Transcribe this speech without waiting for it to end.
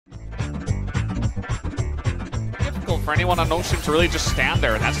difficult for anyone on Ocean to really just stand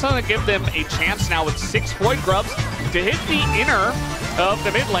there. That's going to give them a chance now with 6 Void Grubs to hit the inner of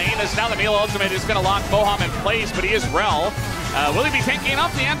the mid lane, as now the Meal Ultimate is going to lock Boham in place, but he is Rel. Will he be tanking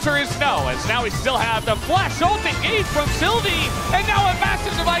enough? The answer is no, as now we still have the flash ult engaged from Sylvie, and now a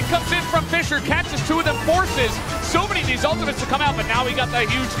massive divide comes in from Fisher, catches 2 of them, forces so many of these ultimates to come out, but now we got the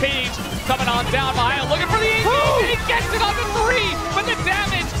huge cage coming on down. Mahia looking for the engage, he gets it on the 3, but the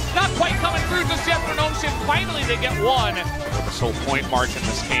damage not quite coming through just yet for Ocean. Finally they get 1. This whole point mark in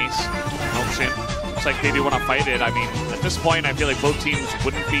this case. Ocean looks like they do want to fight it. I mean, at this point, I feel like both teams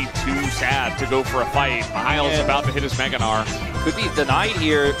wouldn't be too sad to go for a fight. Mihail's about to hit his Mega Gnar. Could be denied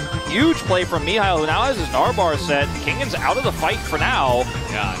here. Huge play from Mihail, who now has his Gnar bar set. Kingan's out of the fight for now.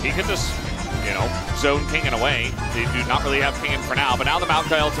 Yeah, he could just, you know, zone Kingan away. They do not really have Kingan for now, but now the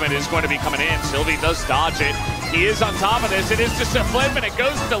Maokai ultimate is going to be coming in. Sylvie does dodge it. He is on top of this. It is just a flip, and it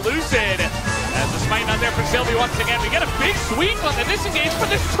goes to Lucid. As the smite not there for Sylvie once again. We get a big sweep on the disengage,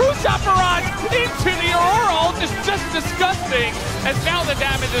 but this two-shot barrage into the Aurora ult is just disgusting. As now the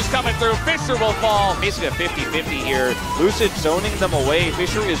damage is coming through. Fisher will fall. Basically a 50-50 here. Lucid zoning them away.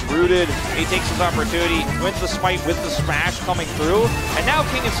 Fisher is rooted. He takes his opportunity, wins the smite with the smash coming through. And now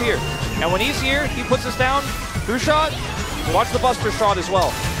King is here. And when he's here, he puts us down. Through shot. Watch the Buster shot as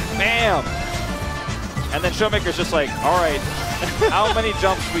well. Bam. And then Showmaker's just like, all right, how many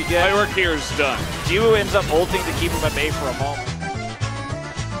jumps we get? My work here is done. Jiwoo ends up ulting to keep him at bay for a moment.